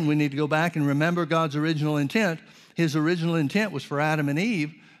 Now, again, we need to go back and remember God's original intent. His original intent was for Adam and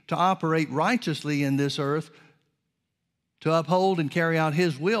Eve to operate righteously in this earth, to uphold and carry out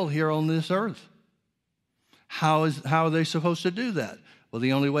His will here on this earth. How are they supposed to do that? Well,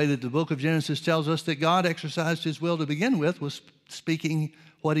 the only way that the book of Genesis tells us that God exercised His will to begin with was speaking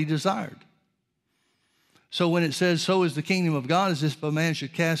what He desired. So when it says, "So is the kingdom of God as if a man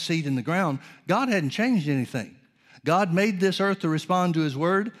should cast seed in the ground," God hadn't changed anything. God made this earth to respond to His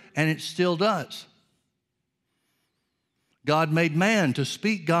word, and it still does. God made man to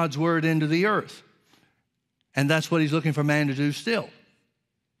speak God's word into the earth, and that's what He's looking for man to do still.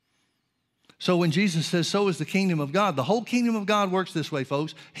 So when Jesus says, "So is the kingdom of God," the whole kingdom of God works this way,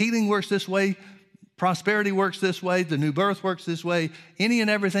 folks. Healing works this way. Prosperity works this way. The new birth works this way. Any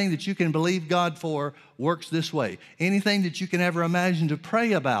and everything that you can believe God for works this way. Anything that you can ever imagine to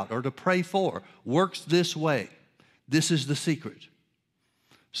pray about or to pray for works this way. This is the secret.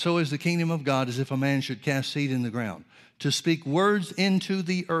 So is the kingdom of God as if a man should cast seed in the ground, to speak words into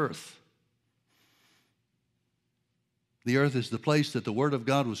the earth. The earth is the place that the Word of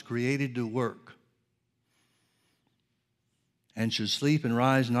God was created to work, and should sleep and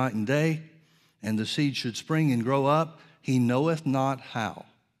rise night and day, and the seed should spring and grow up. He knoweth not how.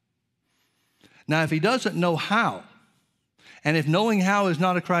 Now, if he doesn't know how, and if knowing how is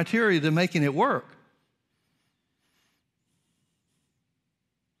not a criteria to making it work,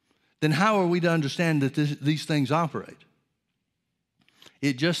 then how are we to understand that these things operate?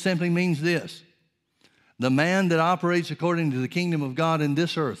 It just simply means this: the man that operates according to the kingdom of God in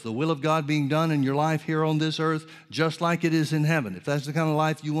this earth, the will of God being done in your life here on this earth, just like it is in heaven. If that's the kind of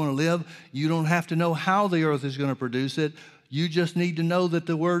life you want to live, you don't have to know how the earth is going to produce it. You just need to know that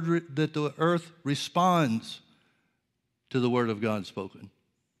the earth responds to the word of God spoken.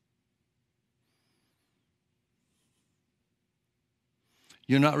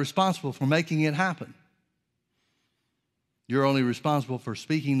 You're not responsible for making it happen. You're only responsible for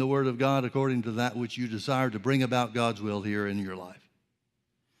speaking the word of God according to that which you desire to bring about God's will here in your life.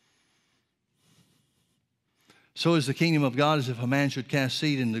 So is the kingdom of God as if a man should cast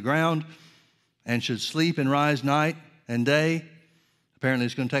seed in the ground and should sleep and rise night and day. Apparently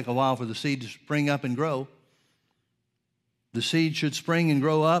it's going to take a while for the seed to spring up and grow. The seed should spring and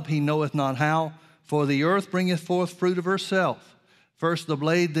grow up. He knoweth not how. For the earth bringeth forth fruit of herself. First the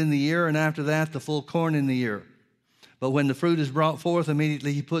blade, then the ear, and after that the full corn in the ear. But when the fruit is brought forth,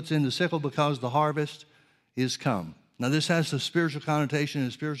 immediately he puts in the sickle, because the harvest is come. Now this has a spiritual connotation and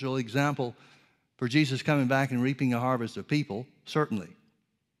a spiritual example for Jesus coming back and reaping a harvest of people, certainly.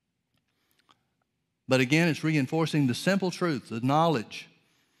 But again, it's reinforcing the simple truth, the knowledge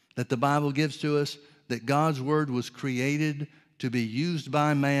that the Bible gives to us, that God's word was created to be used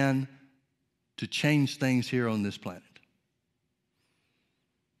by man to change things here on this planet.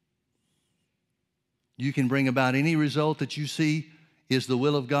 You can bring about any result that you see is the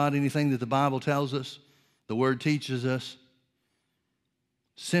will of God, anything that the Bible tells us, the Word teaches us,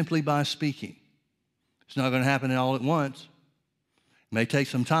 simply by speaking. It's not going to happen all at once. It may take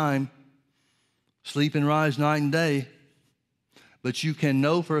some time. Sleep and rise night and day. But you can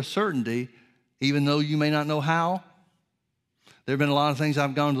know for a certainty, even though you may not know how. There have been a lot of things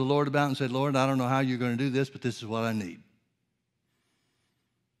I've gone to the Lord about and said, "Lord, I don't know how you're going to do this, but this is what I need."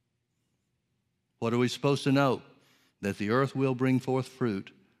 What are we supposed to know? That the earth will bring forth fruit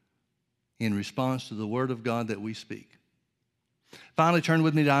in response to the word of God that we speak. Finally, turn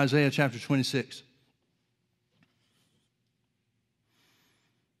with me to Isaiah chapter 26.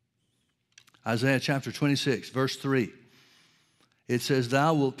 Isaiah chapter 26, verse 3. It says,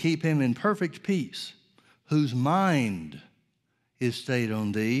 "Thou wilt keep him in perfect peace, whose mind is stayed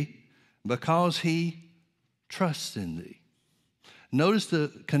on thee, because he trusts in thee." Notice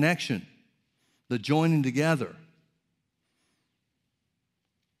the connection, the joining together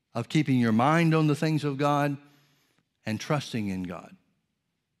of keeping your mind on the things of God and trusting in God.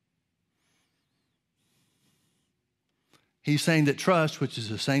 He's saying that trust, which is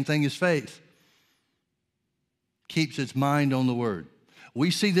the same thing as faith, keeps its mind on the word.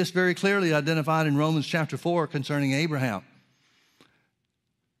 We see this very clearly identified in Romans chapter 4 concerning Abraham.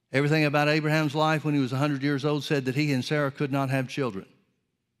 Everything about Abraham's life when he was 100 years old said that he and Sarah could not have children.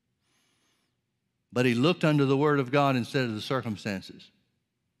 But he looked unto the word of God instead of the circumstances.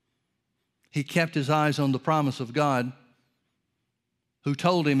 He kept his eyes on the promise of God, who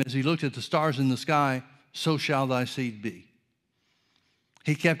told him as he looked at the stars in the sky, "So shall thy seed be."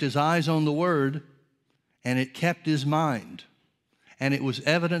 He kept his eyes on the word, and it kept his mind. And it was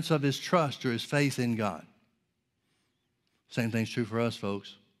evidence of his trust or his faith in God. Same thing's true for us,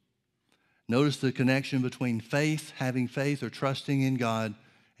 folks. Notice the connection between faith, having faith or trusting in God,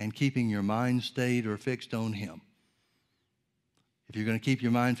 and keeping your mind stayed or fixed on him. If you're going to keep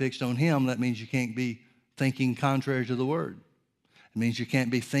your mind fixed on him, that means you can't be thinking contrary to the word. It means you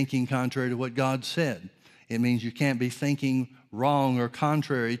can't be thinking contrary to what God said. It means you can't be thinking wrong or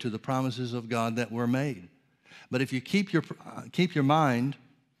contrary to the promises of God that were made. But if you keep your mind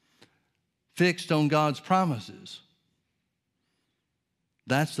fixed on God's promises,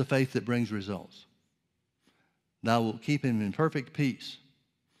 that's the faith that brings results. Thou wilt keep him in perfect peace,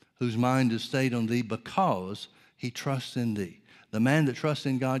 whose mind is stayed on thee, because he trusts in thee. The man that trusts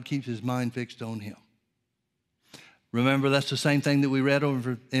in God keeps his mind fixed on him. Remember, that's the same thing that we read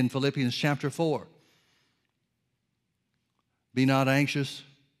over in Philippians chapter 4. Be not anxious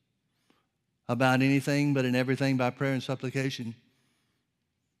about anything, but in everything by prayer and supplication,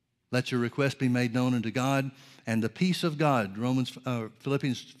 let your request be made known unto God, and the peace of God,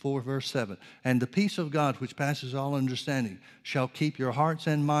 Philippians 4, verse 7, and the peace of God, which passes all understanding, shall keep your hearts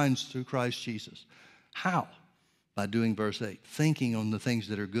and minds through Christ Jesus. How? By doing verse 8, thinking on the things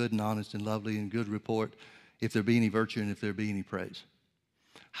that are good and honest and lovely and good report, if there be any virtue and if there be any praise.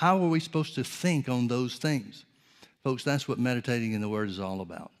 How are we supposed to think on those things? Folks, that's what meditating in the Word is all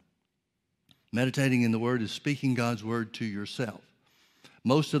about. Meditating in the Word is speaking God's Word to yourself.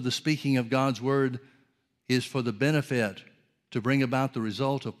 Most of the speaking of God's Word is for the benefit to bring about the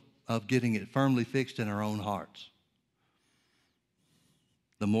result of getting it firmly fixed in our own hearts.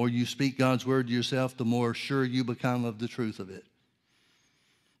 The more you speak God's Word to yourself, the more sure you become of the truth of it.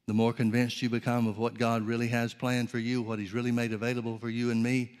 The more convinced you become of what God really has planned for you, what he's really made available for you and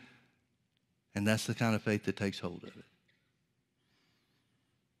me. And that's the kind of faith that takes hold of it.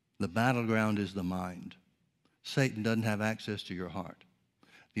 The battleground is the mind. Satan doesn't have access to your heart.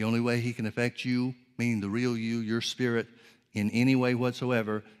 The only way he can affect you, meaning the real you, your spirit, in any way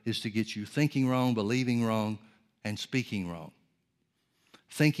whatsoever, is to get you thinking wrong, believing wrong, and speaking wrong.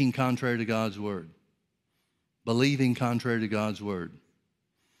 Thinking contrary to God's word. Believing contrary to God's word.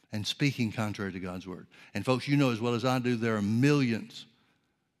 And speaking contrary to God's word. And folks, you know as well as I do, there are millions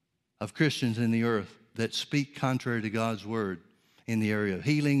of Christians in the earth that speak contrary to God's word in the area of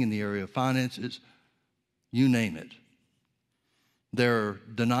healing, in the area of finances, you name it. There are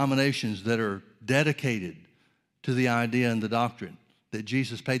denominations that are dedicated to the idea and the doctrine that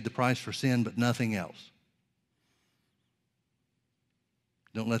Jesus paid the price for sin, but nothing else.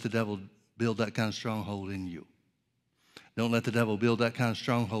 Don't let the devil build that kind of stronghold in you. Don't let the devil build that kind of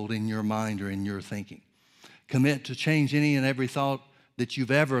stronghold in your mind or in your thinking. Commit to change any and every thought that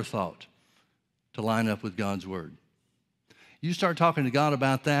you've ever thought to line up with God's word. You start talking to God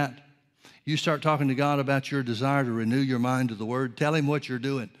about that. You start talking to God about your desire to renew your mind to the word. Tell him what you're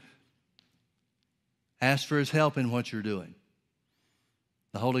doing. Ask for his help in what you're doing.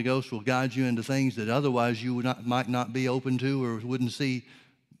 The Holy Ghost will guide you into things that otherwise you might not be open to or wouldn't see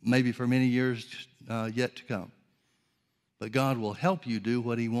maybe for many years yet to come. But God will help you do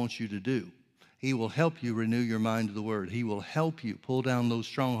what he wants you to do. He will help you renew your mind to the word. He will help you pull down those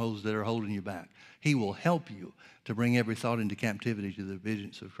strongholds that are holding you back. He will help you to bring every thought into captivity to the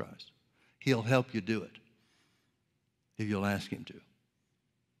obedience of Christ. He'll help you do it if you'll ask him to.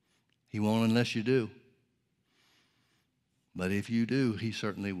 He won't unless you do. But if you do, he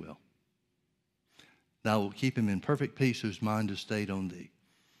certainly will. Thou wilt keep him in perfect peace whose mind is stayed on thee,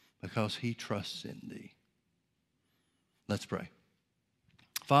 because he trusts in thee. Let's pray.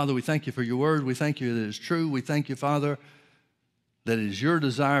 Father, we thank you for your word. We thank you that it's true. We thank you, Father, that it is your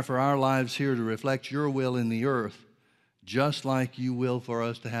desire for our lives here to reflect your will in the earth, just like you will for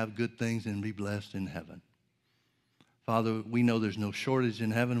us to have good things and be blessed in heaven. Father, we know there's no shortage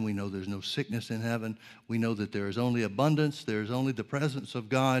in heaven. We know there's no sickness in heaven. We know that there is only abundance. There is only the presence of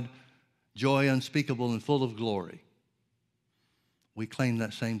God, joy unspeakable and full of glory. We claim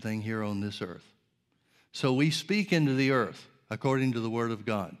that same thing here on this earth. So we speak into the earth according to the word of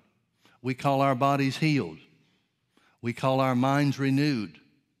God. We call our bodies healed. We call our minds renewed.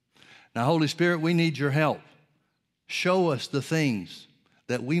 Now, Holy Spirit, we need your help. Show us the things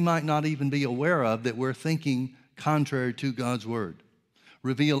that we might not even be aware of that we're thinking contrary to God's word.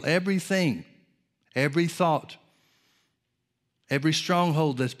 Reveal everything, every thought, every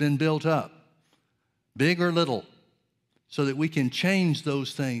stronghold that's been built up, big or little, so that we can change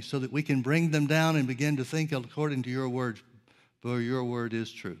those things, so that we can bring them down and begin to think according to your word, for your word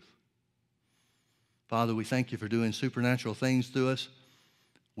is truth. Father, we thank you for doing supernatural things through us.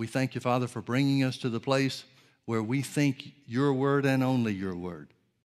 We thank you, Father, for bringing us to the place where we think your word and only your word.